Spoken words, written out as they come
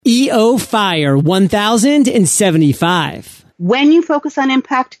EO Fire 1075. When you focus on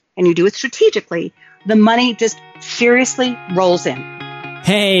impact and you do it strategically, the money just seriously rolls in.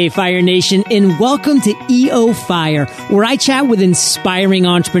 Hey, Fire Nation, and welcome to EO Fire, where I chat with inspiring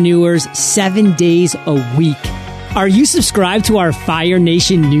entrepreneurs 7 days a week. Are you subscribed to our Fire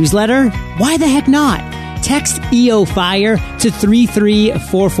Nation newsletter? Why the heck not? Text EO Fire to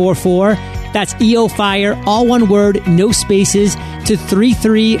 33444. That's EO Fire, all one word, no spaces, to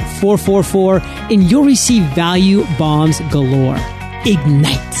 33444, and you'll receive value bombs galore.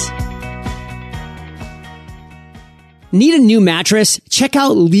 Ignite. Need a new mattress? Check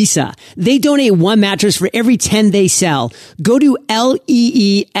out Leesa. They donate one mattress for every 10 they sell. Go to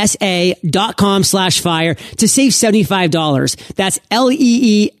leesa.com/fire to save $75. That's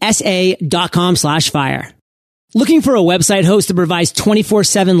leesa.com/fire. Looking for a website host that provides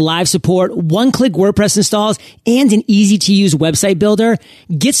 24/7 live support, one-click WordPress installs, and an easy-to-use website builder?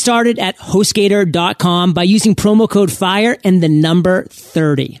 Get started at HostGator.com by using promo code FIRE and the number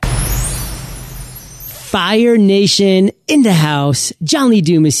 30. Fire Nation in the house. John Lee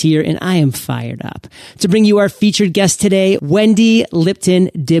Doom is here, and I am fired up to bring you our featured guest today, Wendy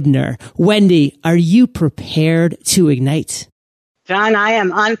Lipton-Dibner. Wendy, are you prepared to ignite? John, I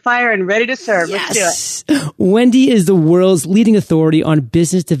am on fire and ready to serve. Yes. Let's do it. Wendy is the world's leading authority on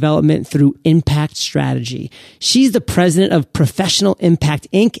business development through impact strategy. She's the president of Professional Impact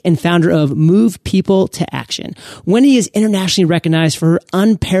Inc. and founder of Move People to Action. Wendy is internationally recognized for her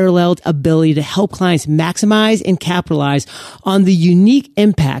unparalleled ability to help clients maximize and capitalize on the unique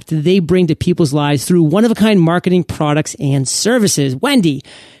impact that they bring to people's lives through one-of-a-kind marketing products and services. Wendy,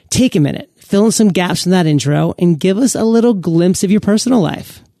 take a minute. Fill in some gaps in that intro and give us a little glimpse of your personal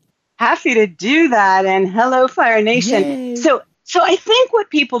life. Happy to do that. And hello, Fire Nation. Yay. So I think what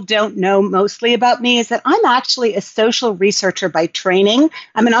people don't know mostly about me is that I'm actually a social researcher by training.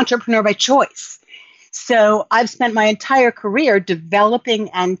 I'm an entrepreneur by choice. So I've spent my entire career developing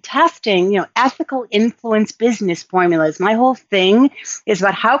and testing, ethical influence business formulas. My whole thing is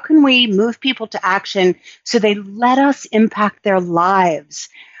about how can we move people to action so they let us impact their lives.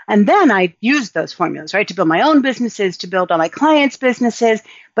 And then I use those formulas, right, to build my own businesses, to build all my clients' businesses.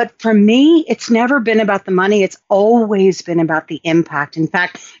 But for me, it's never been about the money. It's always been about the impact. In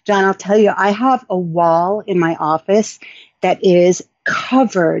fact, John, I'll tell you, I have a wall in my office that is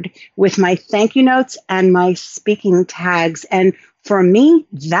covered with my thank you notes and my speaking tags. And for me,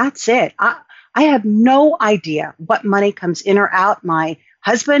 that's it. I have no idea what money comes in or out. My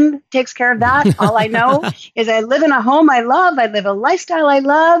husband takes care of that. All I know is I live in a home I love. I live a lifestyle I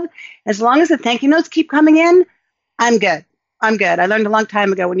love. As long as the thank you notes keep coming in, I'm good. I learned a long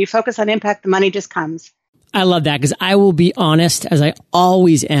time ago, when you focus on impact, the money just comes. I love that, because I will be honest, as I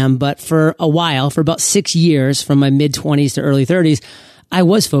always am, but for a while, for about 6 years, from my mid-20s to early 30s, I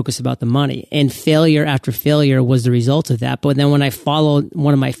was focused about the money, and failure after failure was the result of that. But then when I followed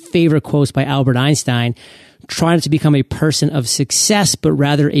one of my favorite quotes by Albert Einstein, trying to become a person of success, but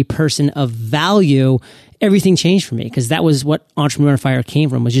rather a person of value, everything changed for me, because that was what Entrepreneurial Fire came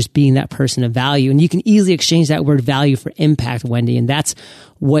from, was just being that person of value. And you can easily exchange that word value for impact, Wendy. And that's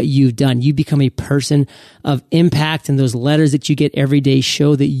what you've done. You become a person of impact, and those letters that you get every day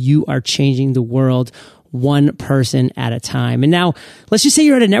show that you are changing the world one person at a time. And now let's just say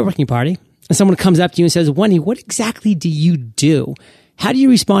you're at a networking party and someone comes up to you and says, Wendy, what exactly do you do? How do you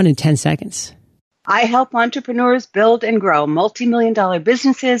respond in 10 seconds? I help entrepreneurs build and grow multi-million-dollar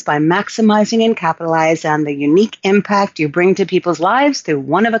businesses by maximizing and capitalize on the unique impact you bring to people's lives through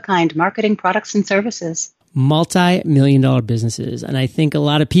one-of-a-kind marketing products and services. Multi-million-dollar businesses. And I think a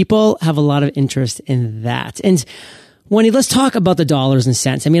lot of people have a lot of interest in that. And Wendy, let's talk about the dollars and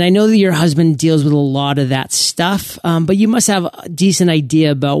cents. I mean, I know that your husband deals with a lot of that stuff, but you must have a decent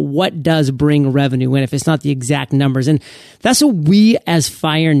idea about what does bring revenue in, if it's not the exact numbers. And that's what we as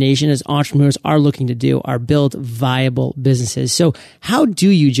Fire Nation, as entrepreneurs, are looking to do, are build viable businesses. So how do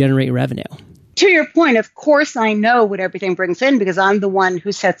you generate revenue? To your point, of course, I know what everything brings in, because I'm the one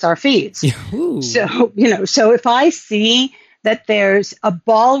who sets our fees. So if I see that there's a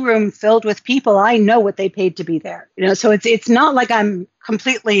ballroom filled with people, I know what they paid to be there. So it's not like I'm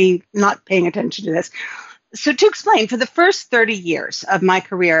completely not paying attention to this. So to explain, for the first 30 years of my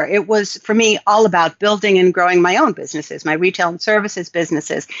career, it was, for me, all about building and growing my own businesses, my retail and services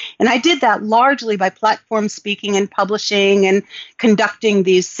businesses. And I did that largely by platform speaking and publishing and conducting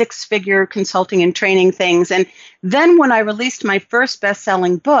these six-figure consulting and training things. And then when I released my first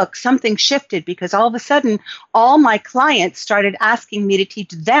best-selling book, something shifted, because all of a sudden, all my clients started asking me to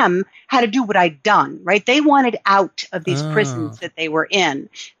teach them how to do what I'd done, right? They wanted out of these prisons that they were in.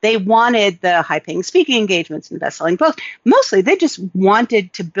 They wanted the high-paying speaking engagements. engagements and the best-selling book. Mostly, they just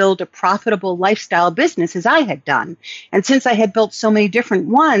wanted to build a profitable lifestyle business as I had done. And since I had built so many different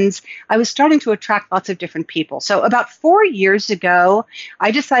ones, I was starting to attract lots of different people. So about 4 years ago,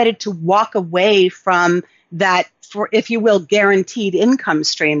 I decided to walk away from that, for, if you will, guaranteed income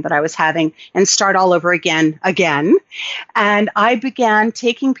stream that I was having and start all over again. And I began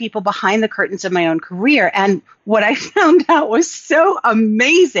taking people behind the curtains of my own career. And what I found out was so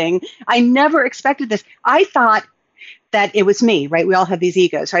amazing. I never expected this. I thought that it was me, right? We all have these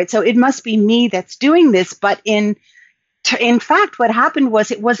egos, right? So it must be me that's doing this. But in fact, what happened was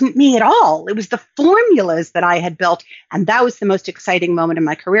it wasn't me at all. It was the formulas that I had built. And that was the most exciting moment in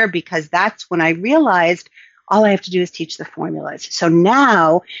my career, because that's when I realized all I have to do is teach the formulas. So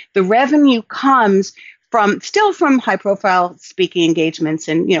now the revenue comes from high profile speaking engagements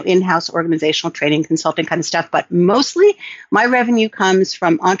and, in-house organizational training, consulting kind of stuff. But mostly my revenue comes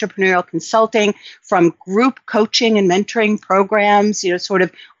from entrepreneurial consulting, from group coaching and mentoring programs, sort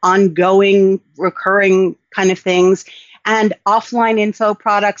of ongoing, recurring kind of things, and offline info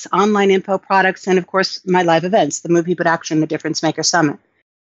products, online info products, and of course, my live events, the Move People to Action, the Difference Maker Summit.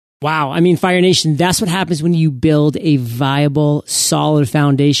 Wow. I mean, Fire Nation, that's what happens when you build a viable, solid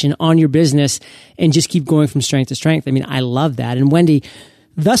foundation on your business and just keep going from strength to strength. I mean, I love that. And Wendy,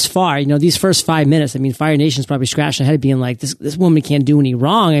 thus far, these first 5 minutes, I mean, Fire Nation's probably scratching her head being like, this woman can't do any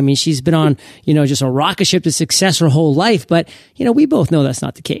wrong. I mean, she's been on, just a rocket ship to success her whole life. But, we both know that's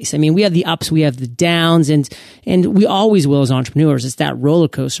not the case. I mean, we have the ups, we have the downs, and we always will as entrepreneurs. It's that roller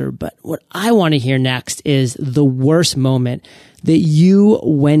coaster. But what I want to hear next is the worst moment that you,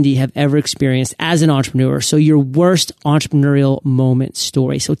 Wendy, have ever experienced as an entrepreneur. So your worst entrepreneurial moment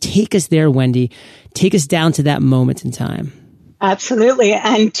story. So take us there, Wendy. Take us down to that moment in time. Absolutely.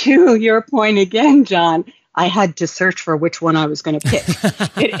 And to your point again, John, I had to search for which one I was going to pick.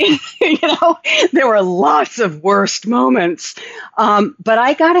 There were lots of worst moments. But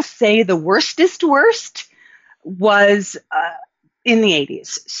I got to say the worst was in the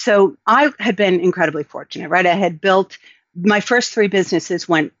 80s. So I had been incredibly fortunate, right? I had built my first 3 businesses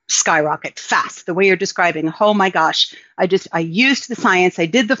went skyrocket fast. The way you're describing, oh my gosh, I used the science, I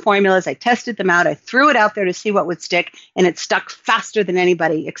did the formulas, I tested them out, I threw it out there to see what would stick, and it stuck faster than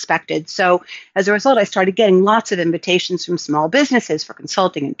anybody expected. So as a result, I started getting lots of invitations from small businesses for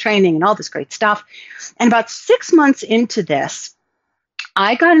consulting and training and all this great stuff. And about 6 months into this,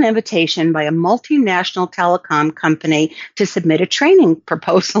 I got an invitation by a multinational telecom company to submit a training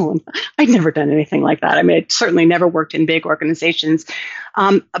proposal. I'd never done anything like that. I mean, I'd certainly never worked in big organizations.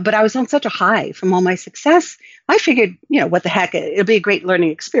 But I was on such a high from all my success. I figured, what the heck, it'll be a great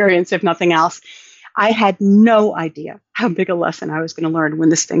learning experience, if nothing else. I had no idea how big a lesson I was going to learn when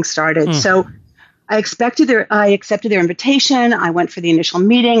this thing started. So I accepted their invitation. I went for the initial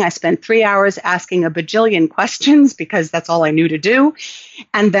meeting. I spent 3 hours asking a bajillion questions because that's all I knew to do.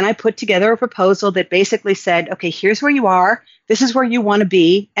 And then I put together a proposal that basically said, okay, here's where you are. This is where you want to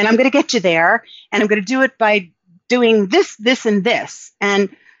be. And I'm going to get you there. And I'm going to do it by doing this, this, and this.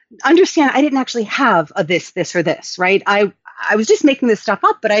 And understand, I didn't actually have a this, or this, right? I was just making this stuff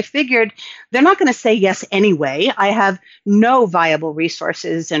up, but I figured they're not going to say yes anyway. I have no viable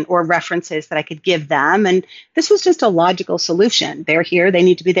resources or references that I could give them. And this was just a logical solution. They're here. They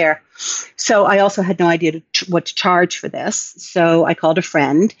need to be there. So I also had no idea what to charge for this. So I called a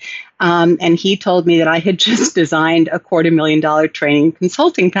friend, and he told me that I had just designed a $250,000 training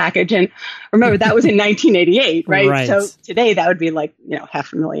consulting package. And remember, that was in 1988, right? Right. So today that would be like,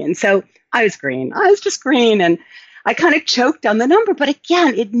 $500,000. So I was green. I was just green. And I kind of choked on the number, but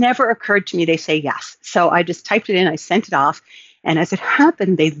again, it never occurred to me they say yes. So I just typed it in, I sent it off, and as it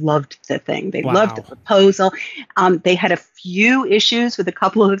happened, they loved the thing. They loved the proposal. They had a few issues with a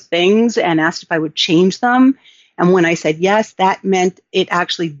couple of things and asked if I would change them. And when I said yes, that meant it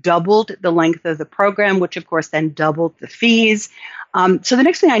actually doubled the length of the program, which of course then doubled the fees. So the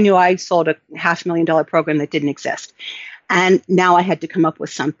next thing I knew, I sold a $500,000 program that didn't exist. And now I had to come up with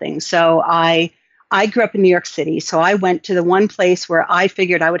something. So I grew up in New York City, so I went to the one place where I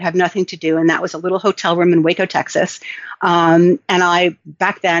figured I would have nothing to do, and that was a little hotel room in Waco, Texas. And I,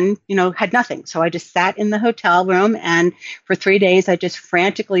 back then, had nothing. So I just sat in the hotel room, and for 3 days, I just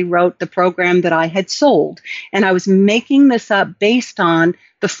frantically wrote the program that I had sold. And I was making this up based on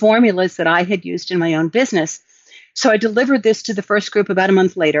the formulas that I had used in my own business. So I delivered this to the first group about a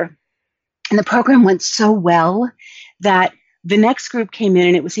month later, and the program went so well that the next group came in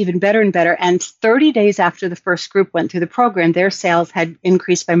and it was even better and better. And 30 days after the first group went through the program, their sales had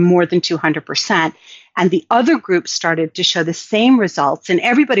increased by more than 200%. And the other groups started to show the same results. And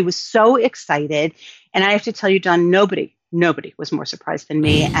everybody was so excited. And I have to tell you, John, nobody Nobody was more surprised than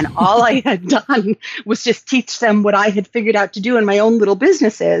me. And all I had done was just teach them what I had figured out to do in my own little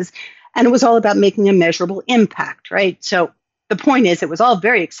businesses. And it was all about making a measurable impact, right? So the point is, it was all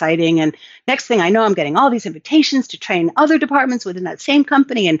very exciting. And next thing I know, I'm getting all these invitations to train other departments within that same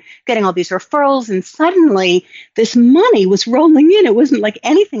company and getting all these referrals. And suddenly this money was rolling in. It wasn't like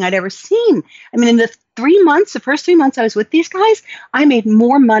anything I'd ever seen. I mean, in the first 3 months I was with these guys, I made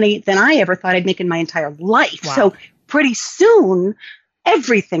more money than I ever thought I'd make in my entire life. Wow. So pretty soon,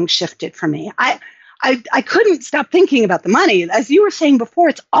 everything shifted for me. I couldn't stop thinking about the money. As you were saying before,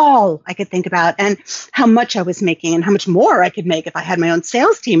 it's all I could think about, and how much I was making and how much more I could make if I had my own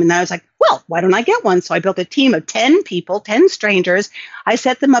sales team. And then I was like, well, why don't I get one? So I built a team of 10 people, 10 strangers. I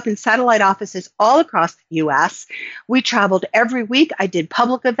set them up in satellite offices all across the U.S. We traveled every week. I did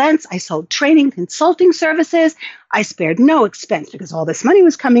public events. I sold training, consulting services. I spared no expense because all this money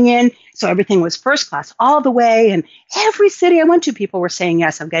was coming in. So everything was first class all the way. And every city I went to, people were saying,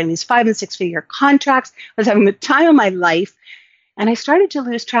 yes, I'm getting these 5- and 6-figure contracts. I was having the time of my life. And I started to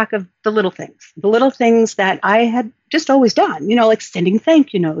lose track of the little things that I had just always done, like sending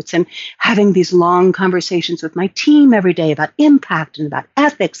thank you notes and having these long conversations with my team every day about impact and about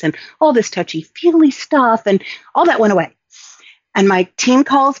ethics and all this touchy-feely stuff. And all that went away. And my team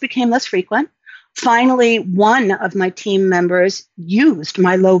calls became less frequent. Finally, one of my team members used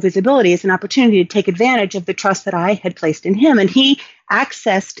my low visibility as an opportunity to take advantage of the trust that I had placed in him. And he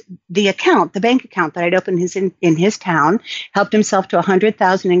accessed the bank account that I'd opened in his town, helped himself to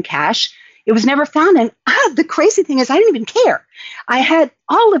 $100,000 in cash. It was never found. And the crazy thing is, I didn't even care. I had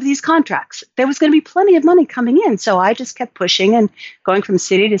all of these contracts. There was going to be plenty of money coming in. So I just kept pushing and going from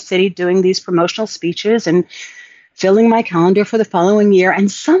city to city, doing these promotional speeches and filling my calendar for the following year.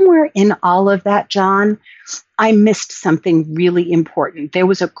 And somewhere in all of that, John, I missed something really important. There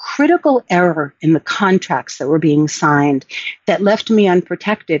was a critical error in the contracts that were being signed that left me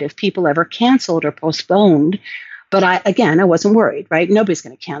unprotected if people ever canceled or postponed. But I wasn't worried, right? Nobody's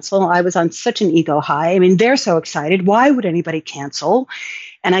going to cancel. I was on such an ego high. I mean, they're so excited. Why would anybody cancel?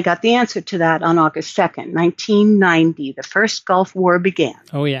 And I got the answer to that on August 2nd, 1990. The first Gulf War began.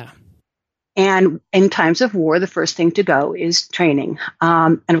 Oh, yeah. And in times of war, the first thing to go is training.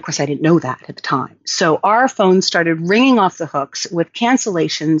 And of course, I didn't know that at the time. So our phones started ringing off the hooks with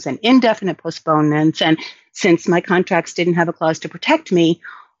cancellations and indefinite postponements. And since my contracts didn't have a clause to protect me,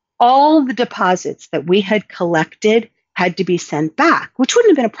 all the deposits that we had collected had to be sent back, which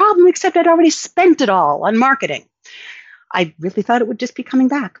wouldn't have been a problem, except I'd already spent it all on marketing. I really thought it would just be coming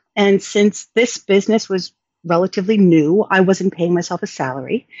back. And since this business was relatively new, I wasn't paying myself a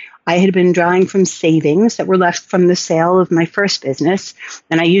salary. I had been drawing from savings that were left from the sale of my first business.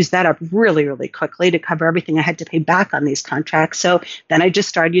 And I used that up really, really quickly to cover everything I had to pay back on these contracts. So then I just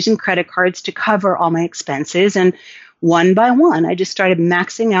started using credit cards to cover all my expenses. And one by one, I just started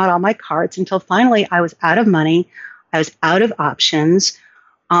maxing out all my cards until finally I was out of money. I was out of options.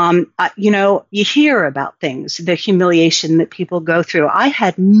 You hear about things, the humiliation that people go through. I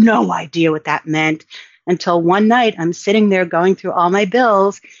had no idea what that meant until one night I'm sitting there going through all my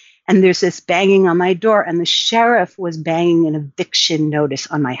bills, and there's this banging on my door, and the sheriff was banging an eviction notice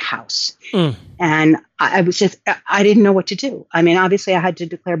on my house. And I didn't know what to do. I mean, obviously I had to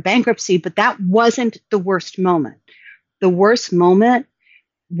declare bankruptcy, but that wasn't the worst moment. The worst moment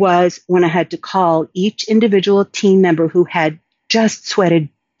was when I had to call each individual team member who had just sweated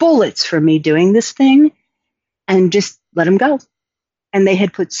bullets for me doing this thing and just let them go. And they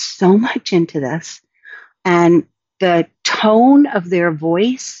had put so much into this. And the tone of their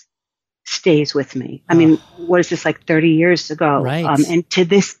voice stays with me. I mean, what is this, like 30 years ago? Right. And to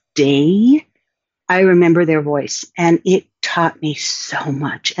this day, I remember their voice, and it taught me so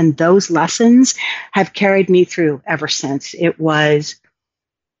much. And those lessons have carried me through ever since. It was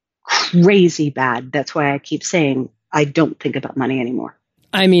crazy bad. That's why I keep saying I don't think about money anymore.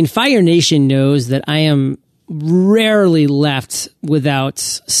 I mean, Fire Nation knows that I am rarely left without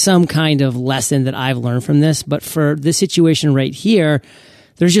some kind of lesson that I've learned from this. But for this situation right here,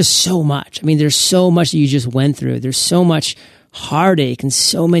 there's just so much. I mean, there's so much that you just went through. There's so much heartache and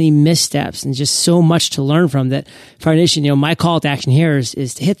so many missteps and just so much to learn from that. Fire Nation, my call to action here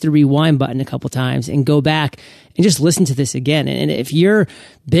is to hit the rewind button a couple times and go back and just listen to this again. And if your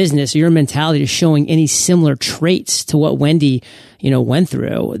business or your mentality is showing any similar traits to what Wendy, went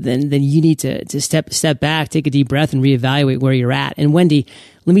through, then you need to step back, take a deep breath, and reevaluate where you're at. And Wendy,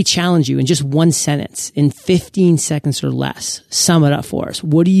 let me challenge you in just one sentence, in 15 seconds or less, sum it up for us.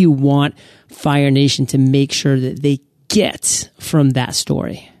 What do you want Fire Nation to make sure that they get from that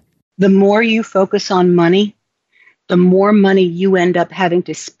story? The more you focus on money, the more money you end up having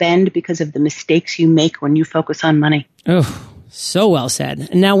to spend because of the mistakes you make when you focus on money. Oh, so well said.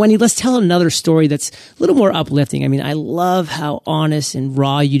 And now, Wendy, let's tell another story that's a little more uplifting. I mean, I love how honest and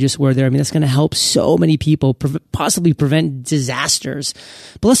raw you just were there. I mean, that's going to help so many people possibly prevent disasters.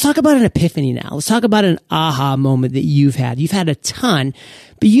 But let's talk about an epiphany now. Let's talk about an aha moment that you've had. You've had a ton,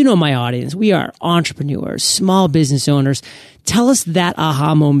 but you know my audience. We are entrepreneurs, small business owners. Tell us that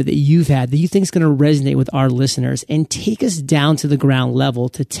aha moment that you've had that you think is going to resonate with our listeners, and take us down to the ground level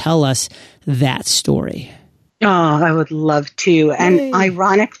to tell us that story. Oh, I would love to. And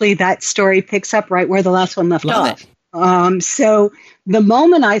ironically, that story picks up right where the last one left off. So the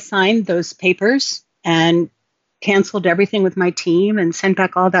moment I signed those papers and canceled everything with my team and sent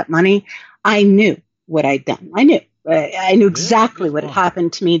back all that money, I knew what I'd done. I knew exactly what had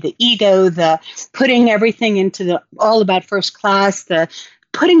happened to me, the ego, the putting everything into the all about first class, the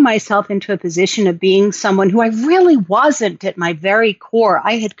putting myself into a position of being someone who I really wasn't at my very core.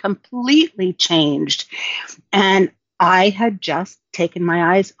 I had completely changed. And I had just taken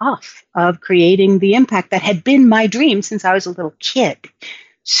my eyes off of creating the impact that had been my dream since I was a little kid.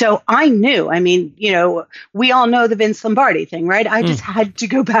 So I knew, I mean, you know, we all know the Vince Lombardi thing, right? I just had to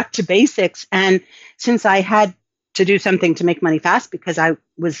go back to basics. And since I had to do something to make money fast because I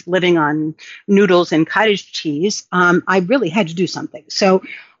was living on noodles and cottage cheese, I really had to do something. So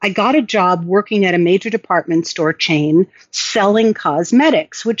I got a job working at a major department store chain selling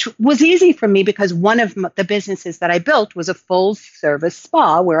cosmetics, which was easy for me because one of the businesses that I built was a full service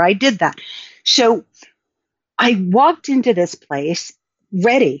spa where I did that. So I walked into this place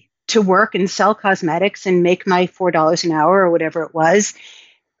ready to work and sell cosmetics and make my $4 an hour or whatever it was.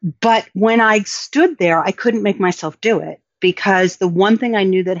 But when I stood there, I couldn't make myself do it because the one thing I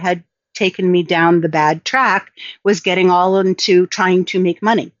knew that had taken me down the bad track was getting all into trying to make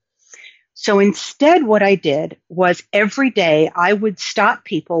money. So instead, what I did was every day I would stop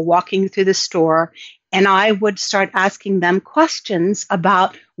people walking through the store and I would start asking them questions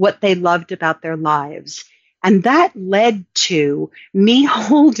about what they loved about their lives. And that led to me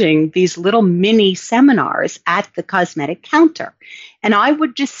holding these little mini seminars at the cosmetic counter. And I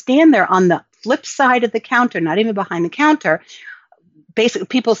would just stand there on the flip side of the counter, not even behind the counter. Basically,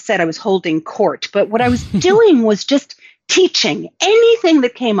 people said I was holding court, but what I was doing was just teaching anything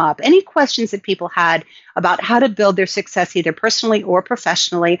that came up, any questions that people had about how to build their success, either personally or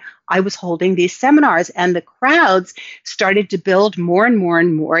professionally. I was holding these seminars and the crowds started to build more and more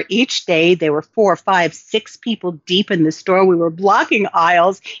and more. Each day, there were 4, 5, 6 people deep in the store. We were blocking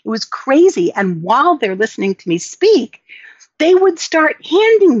aisles. It was crazy. And while they're listening to me speak, they would start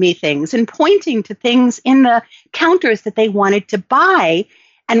handing me things and pointing to things in the counters that they wanted to buy.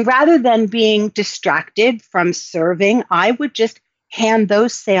 And rather than being distracted from serving, I would just hand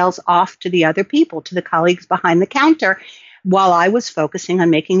those sales off to the other people, to the colleagues behind the counter, while I was focusing on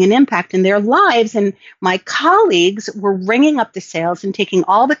making an impact in their lives. And my colleagues were ringing up the sales and taking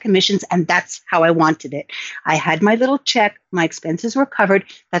all the commissions, and that's how I wanted it. I had my little check, my expenses were covered.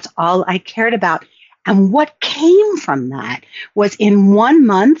 That's all I cared about. And what came from that was in 1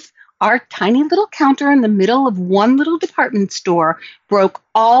 month, our tiny little counter in the middle of one little department store broke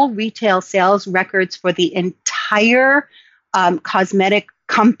all retail sales records for the entire cosmetic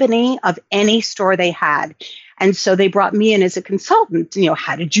company of any store they had. And so they brought me in as a consultant. You know,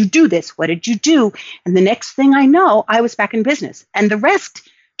 how did you do this? What did you do? And the next thing I know, I was back in business. And the rest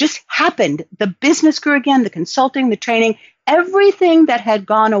just happened. The business grew again, the consulting, the training, everything that had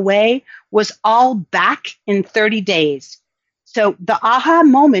gone away was all back in 30 days. So the aha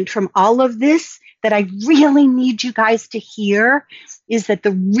moment from all of this that I really need you guys to hear is that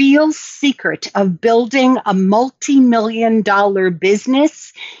the real secret of building a multi-million-dollar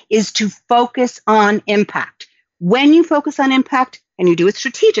business is to focus on impact. When you focus on impact and you do it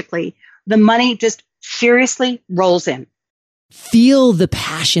strategically, the money just seriously rolls in. Feel the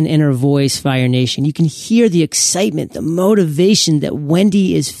passion in her voice, Fire Nation. You can hear the excitement, the motivation that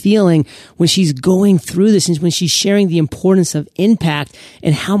Wendy is feeling when she's going through this and when she's sharing the importance of impact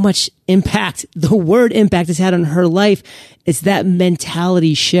and how much impact the word impact has had on her life. It's that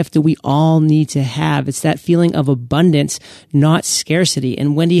mentality shift that we all need to have. It's that feeling of abundance, not scarcity.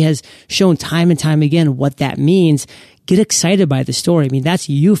 And Wendy has shown time and time again what that means. Get excited by the story. I mean, that's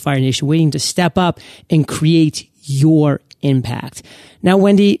you, Fire Nation, waiting to step up and create your impact. Now,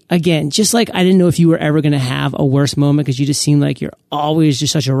 Wendy, again, just like I didn't know if you were ever going to have a worse moment because you just seem like you're always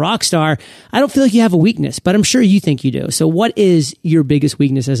just such a rock star, I don't feel like you have a weakness, but I'm sure you think you do. So what is your biggest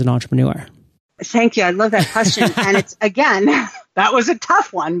weakness as an entrepreneur? Thank you. I love that question. And it's, again, that was a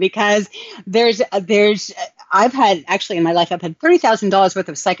tough one because I've had, actually in my life, I've had $30,000 worth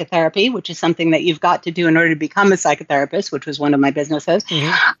of psychotherapy, which is something that you've got to do in order to become a psychotherapist, which was one of my businesses.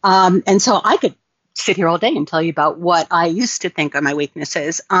 Mm-hmm. And so I could sit here all day and tell you about what I used to think are my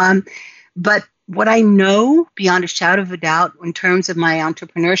weaknesses. But what I know beyond a shadow of a doubt in terms of my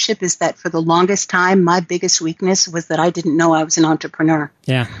entrepreneurship is that for the longest time, my biggest weakness was that I didn't know I was an entrepreneur.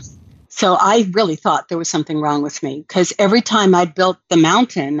 Yeah. So I really thought there was something wrong with me because every time I built the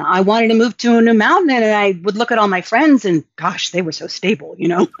mountain, I wanted to move to a new mountain, and I would look at all my friends and gosh, they were so stable, you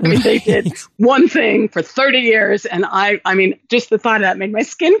know. I mean, they did one thing for 30 years. And I mean, just the thought of that made my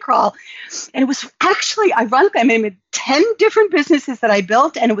skin crawl. And it was actually ironic. I made 10 different businesses that I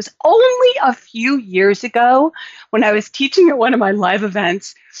built. And it was only a few years ago when I was teaching at one of my live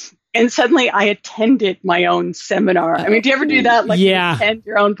events. And suddenly I attended my own seminar. I mean, do you ever do that? Like you attend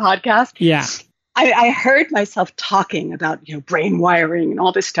your own podcast? Yeah. I heard myself talking about, you know, brain wiring and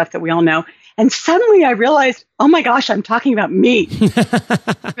all this stuff that we all know. And suddenly I realized, oh my gosh, I'm talking about me.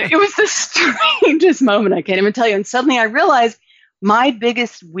 It was the strangest moment. I can't even tell you. And suddenly I realized my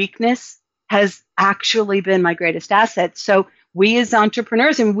biggest weakness has actually been my greatest asset. So we as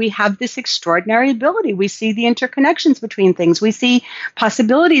entrepreneurs, and we have this extraordinary ability. We see the interconnections between things. We see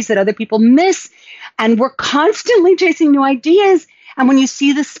possibilities that other people miss. And we're constantly chasing new ideas. And when you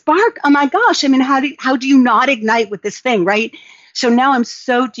see the spark, oh my gosh, I mean, how do you not ignite with this thing, right? So now I'm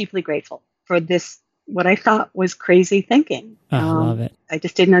so deeply grateful for this, what I thought was crazy thinking. I love it. I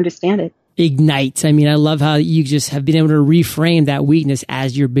just didn't understand it. Ignite. I mean, I love how you just have been able to reframe that weakness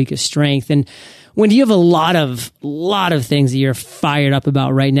as your biggest strength. And Wendy, you have a lot of things that you're fired up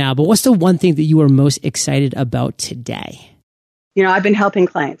about right now, but what's the one thing that you are most excited about today? You know, I've been helping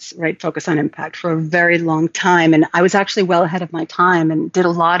clients, right, focus on impact for a very long time. And I was actually well ahead of my time and did a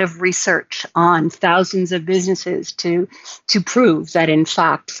lot of research on thousands of businesses to prove that, in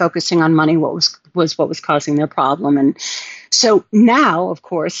fact, focusing on money was what was causing their problem. And so now, of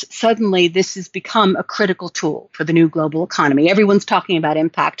course, suddenly this has become a critical tool for the new global economy. Everyone's talking about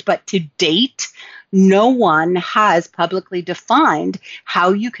impact, but to date, no one has publicly defined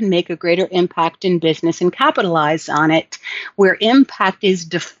how you can make a greater impact in business and capitalize on it, where impact is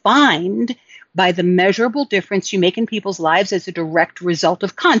defined by the measurable difference you make in people's lives as a direct result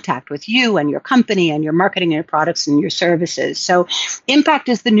of contact with you and your company and your marketing and your products and your services. So impact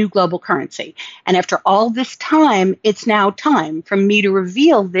is the new global currency. And after all this time, it's now time for me to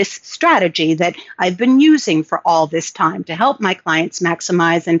reveal this strategy that I've been using for all this time to help my clients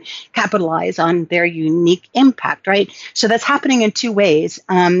maximize and capitalize on their unique impact, right? So that's happening in two ways,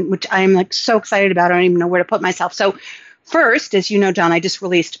 which I'm like so excited about. I don't even know where to put myself. So first, as you know, John, I just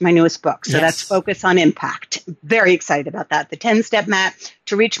released my newest book. So that's Focus on Impact. Very excited about that. The 10-step map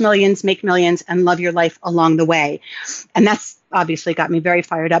to reach millions, make millions, and love your life along the way. And that's obviously got me very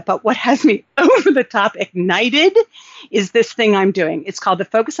fired up. But what has me over the top ignited is this thing I'm doing. It's called the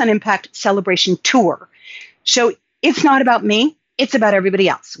Focus on Impact Celebration Tour. So it's not about me. It's about everybody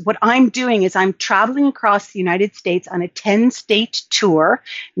else. What I'm doing is I'm traveling across the United States on a 10-state tour,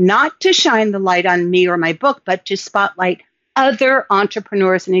 not to shine the light on me or my book, but to spotlight other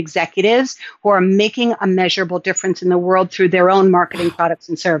entrepreneurs and executives who are making a measurable difference in the world through their own marketing products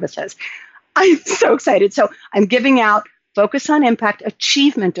and services. I'm so excited. So I'm giving out Focus on Impact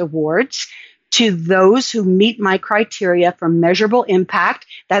Achievement Awards to those who meet my criteria for measurable impact.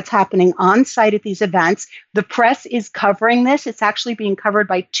 That's happening on site at these events. The press is covering this. It's actually being covered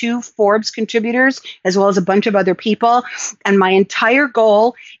by 2 Forbes contributors, as well as a bunch of other people. And my entire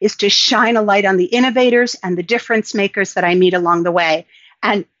goal is to shine a light on the innovators and the difference makers that I meet along the way.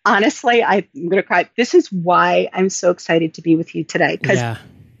 And honestly, I'm going to cry. This is why I'm so excited to be with you today. Because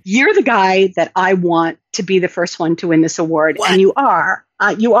you're the guy that I want to be the first one to win this award. What? And you are.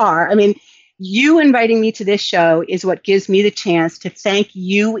 I mean, you inviting me to this show is what gives me the chance to thank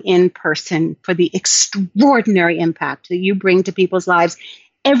you in person for the extraordinary impact that you bring to people's lives.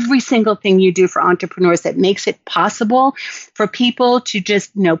 Every single thing you do for entrepreneurs that makes it possible for people to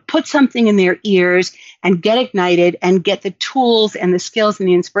just, put something in their ears and get ignited and get the tools and the skills and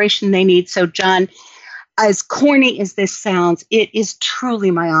the inspiration they need. So, John, as corny as this sounds, it is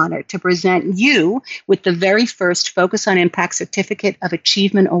truly my honor to present you with the very first Focus on Impact Certificate of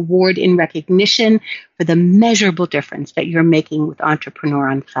Achievement Award in recognition for the measurable difference that you're making with Entrepreneur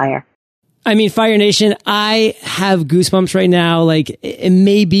on Fire. I mean, Fire Nation, I have goosebumps right now. Like, it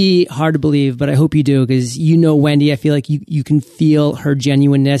may be hard to believe, but I hope you do, because Wendy, I feel like you can feel her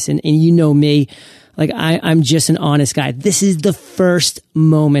genuineness, and me. Like, I'm just an honest guy. This is the first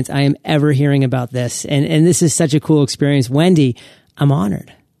moment I am ever hearing about this. And this is such a cool experience. Wendy, I'm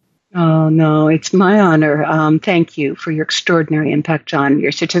honored. Oh, no, it's my honor. Thank you for your extraordinary impact, John.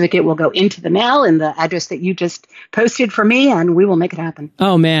 Your certificate will go into the mail in the address that you just posted for me, and we will make it happen.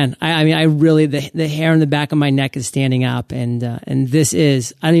 Oh man, I mean, I really the hair on the back of my neck is standing up, and this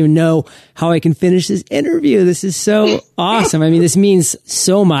is, I don't even know how I can finish this interview. This is so awesome. I mean, this means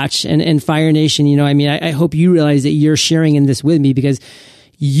so much, and Fire Nation, I mean, I hope you realize that you're sharing in this with me, because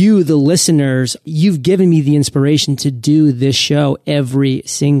you, the listeners, you've given me the inspiration to do this show every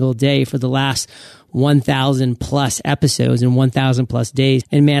single day for the last 1,000 plus episodes and 1,000 plus days.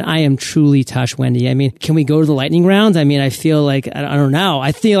 And man, I am truly touched, Wendy. I mean, can we go to the lightning round? I mean, I feel like, I don't know.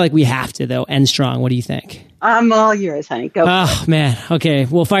 I feel like we have to, though. End strong. What do you think? I'm all yours, honey. Go. Oh, man. Okay.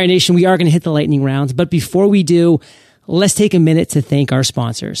 Well, Fire Nation, we are going to hit the lightning round. But before we do, let's take a minute to thank our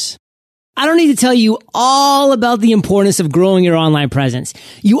sponsors. I don't need to tell you all about the importance of growing your online presence.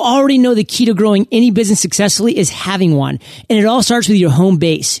 You already know the key to growing any business successfully is having one. And it all starts with your home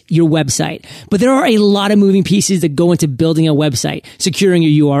base, your website. But there are a lot of moving pieces that go into building a website. Securing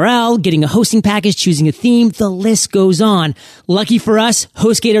your URL, getting a hosting package, choosing a theme, the list goes on. Lucky for us,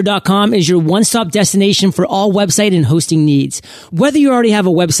 HostGator.com is your one-stop destination for all website and hosting needs. Whether you already have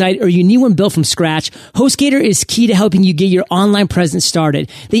a website or you need one built from scratch, HostGator is key to helping you get your online presence started.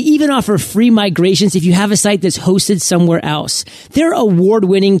 They even offer free migrations if you have a site that's hosted somewhere else. Their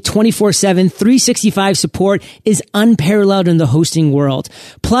award-winning 24/7, 365 support is unparalleled in the hosting world.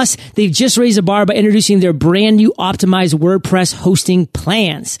 Plus, they've just raised the bar by introducing their brand new optimized WordPress hosting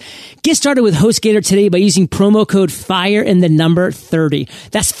plans. Get started with HostGator today by using promo code FIRE and the number 30.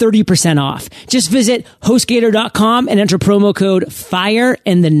 That's 30% off. Just visit HostGator.com and enter promo code FIRE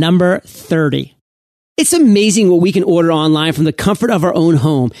and the number 30. It's amazing what we can order online from the comfort of our own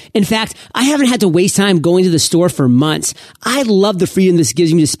home. In fact, I haven't had to waste time going to the store for months. I love the freedom this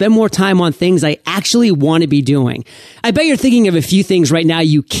gives me to spend more time on things I actually want to be doing. I bet you're thinking of a few things right now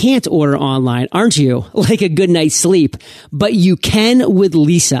you can't order online, aren't you? Like a good night's sleep. But you can with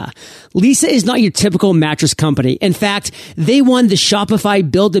Leesa. Leesa is not your typical mattress company. In fact, they won the Shopify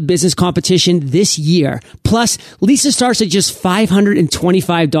Build a Business competition this year. Plus, Leesa starts at just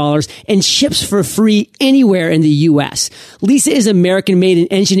 $525 and ships for free anywhere in the U.S. Leesa is American-made and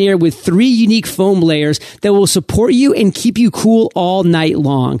engineered with 3 unique foam layers that will support you and keep you cool all night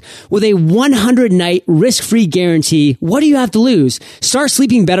long. With a 100-night risk-free guarantee, what do you have to lose? Start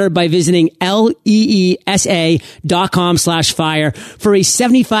sleeping better by visiting leesa.com/fire for a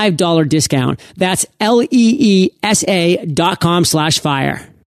 $75 discount. That's leesa.com/fire.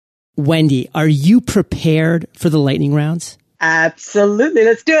 Wendy, are you prepared for the lightning rounds? Absolutely.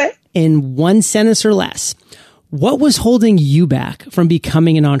 Let's do it. In one sentence or less, what was holding you back from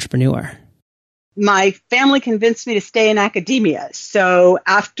becoming an entrepreneur? My family convinced me to stay in academia. So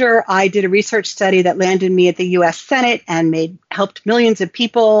after I did a research study that landed me at the U.S. Senate and helped millions of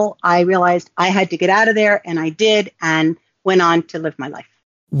people, I realized I had to get out of there, and I did, and went on to live my life.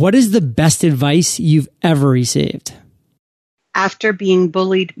 What is the best advice you've ever received? After being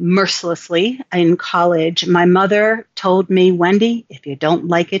bullied mercilessly in college, my mother told me, Wendy, if you don't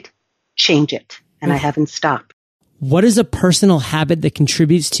like it, change it. And I haven't stopped. What is a personal habit that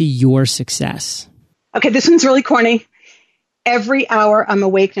contributes to your success? Okay, this one's really corny. Every hour I'm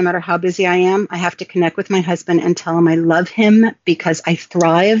awake, no matter how busy I am, I have to connect with my husband and tell him I love him, because I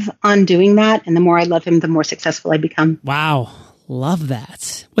thrive on doing that. And the more I love him, the more successful I become. Wow. Love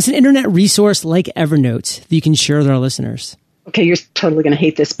that. What's an internet resource like Evernote that you can share with our listeners? Okay, you're totally going to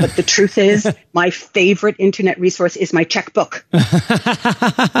hate this, but the truth is my favorite internet resource is my checkbook.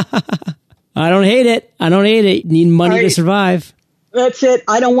 I don't hate it. You need money to survive. That's it.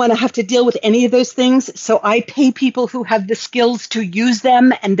 I don't want to have to deal with any of those things. So I pay people who have the skills to use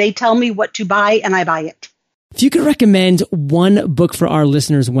them, and they tell me what to buy, and I buy it. If you could recommend one book for our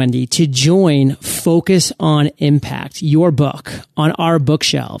listeners, Wendy, to join Focus on Impact, your book, on our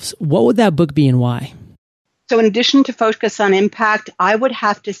bookshelves, what would that book be and why? So in addition to Focus on Impact, I would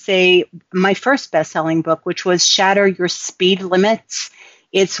have to say my first best-selling book, which was Shatter Your Speed Limits.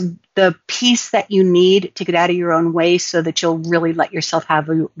 It's the piece that you need to get out of your own way so that you'll really let yourself have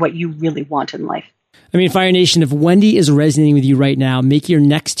what you really want in life. I mean, Fire Nation, if Wendy is resonating with you right now, make your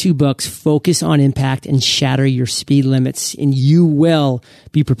next 2 books Focus on Impact and Shatter Your Speed Limits, and you will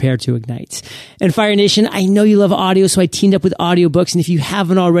be prepared to ignite. And Fire Nation, I know you love audio, so I teamed up with audiobooks. And if you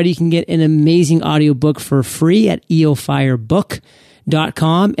haven't already, you can get an amazing audiobook for free at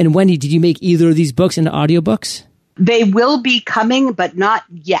eofirebook.com. And Wendy, did you make either of these books into audiobooks? They will be coming, but not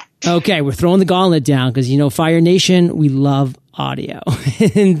yet. Okay, we're throwing the gauntlet down because, Fire Nation, we love audio.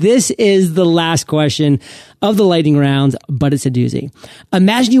 And this is the last question of the lightning round, but it's a doozy.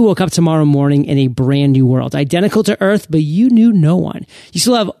 Imagine you woke up tomorrow morning in a brand new world, identical to Earth, but you knew no one. You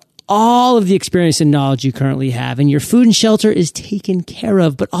still have all of the experience and knowledge you currently have, and your food and shelter is taken care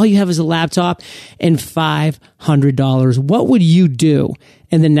of, but all you have is a laptop and $500. What would you do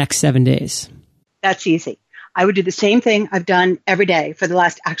in the next 7 days? That's easy. I would do the same thing I've done every day for the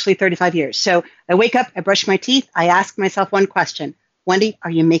last actually 35 years. So I wake up, I brush my teeth, I ask myself one question. Wendy, are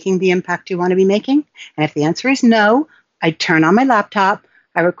you making the impact you want to be making? And if the answer is no, I turn on my laptop,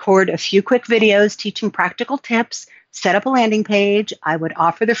 I record a few quick videos teaching practical tips, set up a landing page, I would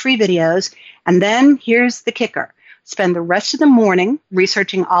offer the free videos, and then here's the kicker. Spend the rest of the morning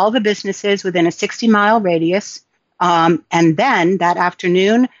researching all the businesses within a 60-mile radius, and then that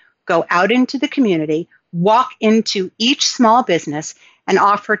afternoon, go out into the community, walk into each small business, and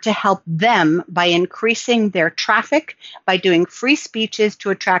offer to help them by increasing their traffic, by doing free speeches to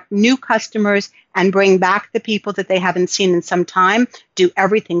attract new customers and bring back the people that they haven't seen in some time, do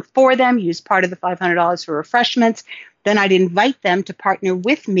everything for them, use part of the $500 for refreshments. Then I'd invite them to partner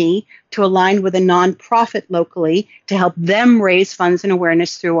with me to align with a nonprofit locally to help them raise funds and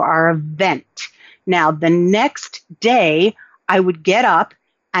awareness through our event. Now, the next day, I would get up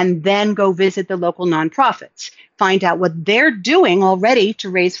and then go visit the local nonprofits, find out what they're doing already to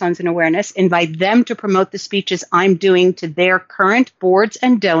raise funds and awareness, invite them to promote the speeches I'm doing to their current boards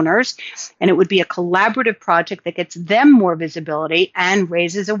and donors, and it would be a collaborative project that gets them more visibility and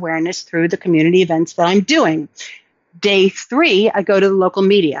raises awareness through the community events that I'm doing. Day 3, I go to the local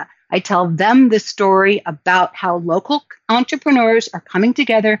media. I tell them the story about how local entrepreneurs are coming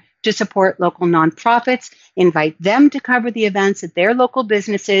together to support local nonprofits, invite them to cover the events at their local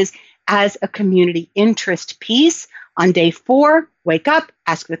businesses as a community interest piece. On day 4, wake up,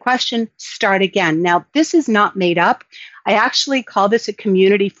 ask the question, start again. Now, this is not made up. I actually call this a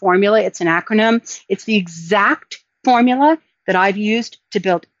community formula. It's an acronym. It's the exact formula that I've used to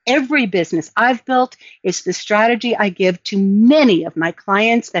build every business I've built. It's the strategy I give to many of my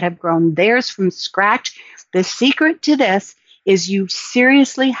clients that have grown theirs from scratch. The secret to this is you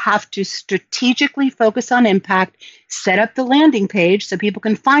seriously have to strategically focus on impact, set up the landing page so people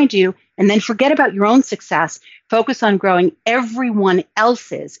can find you, and then forget about your own success. Focus on growing everyone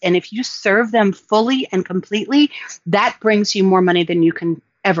else's. And if you serve them fully and completely, that brings you more money than you can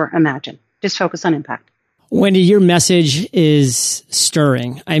ever imagine. Just focus on impact. Wendy, your message is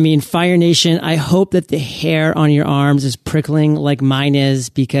stirring. I mean, Fire Nation, I hope that the hair on your arms is prickling like mine is,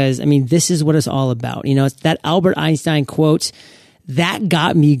 because, I mean, this is what it's all about. You know, it's that Albert Einstein quote that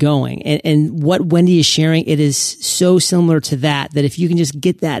got me going. And what Wendy is sharing, it is so similar to that if you can just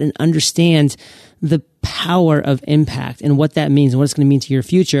get that and understand the power of impact and what that means and what it's going to mean to your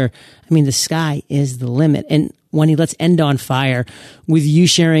future, I mean, the sky is the limit. And Wendy, let's end on fire with you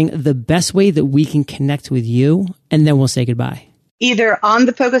sharing the best way that we can connect with you, and then we'll say goodbye. Either on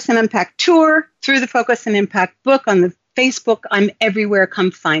the Focus and Impact Tour, through the Focus and Impact book, on the Facebook, I'm everywhere. Come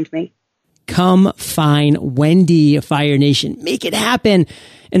find me. Come find Wendy, Fire Nation. Make it happen.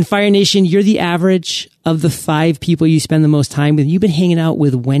 And Fire Nation, you're the average of the 5 people you spend the most time with. You've been hanging out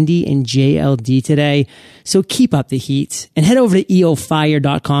with Wendy and JLD today. So keep up the heat and head over to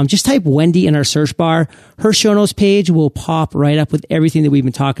eofire.com. Just type Wendy in our search bar. Her show notes page will pop right up with everything that we've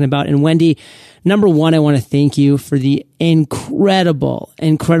been talking about. And Wendy, number one, I want to thank you for the incredible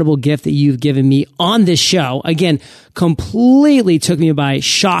gift that you've given me on this show. Again, completely took me by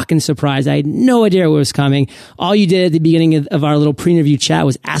shock and surprise. I had no idea what was coming. All you did at the beginning of our little pre-interview chat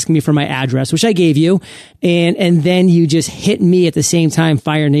was asking me for my address, which I gave you. And then you just hit me at the same time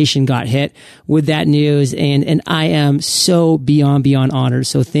Fire Nation got hit with that news. And I am so beyond honored.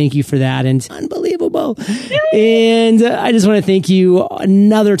 So thank you for that. And unbelievable. And I just want to thank you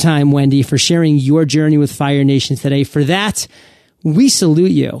another time, Wendy, for sharing your journey with Fire Nation today. For that, we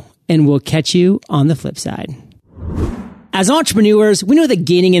salute you, and we'll catch you on the flip side. As entrepreneurs, we know that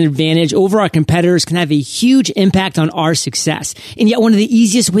gaining an advantage over our competitors can have a huge impact on our success. And yet one of the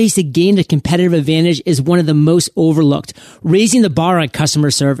easiest ways to gain a competitive advantage is one of the most overlooked, raising the bar on customer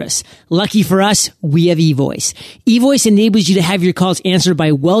service. Lucky for us, we have eVoice. eVoice enables you to have your calls answered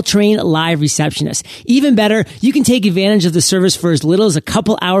by well-trained live receptionists. Even better, you can take advantage of the service for as little as a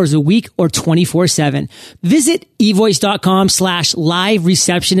couple hours a week or 24/7. Visit eVoice.com/live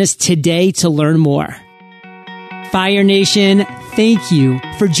receptionist today to learn more. Fire Nation, thank you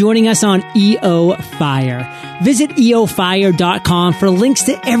for joining us on EO Fire. Visit eofire.com for links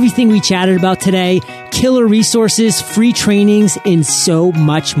to everything we chatted about today, killer resources, free trainings, and so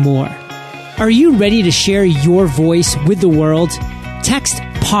much more. Are you ready to share your voice with the world? Text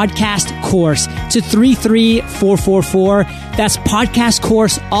podcast course to 33444. That's podcast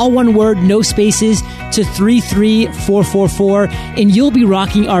course, all one word, no spaces, to 33444. And you'll be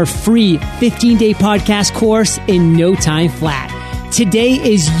rocking our free 15-day podcast course in no time flat. Today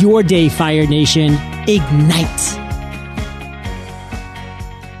is your day, Fire Nation. Ignite.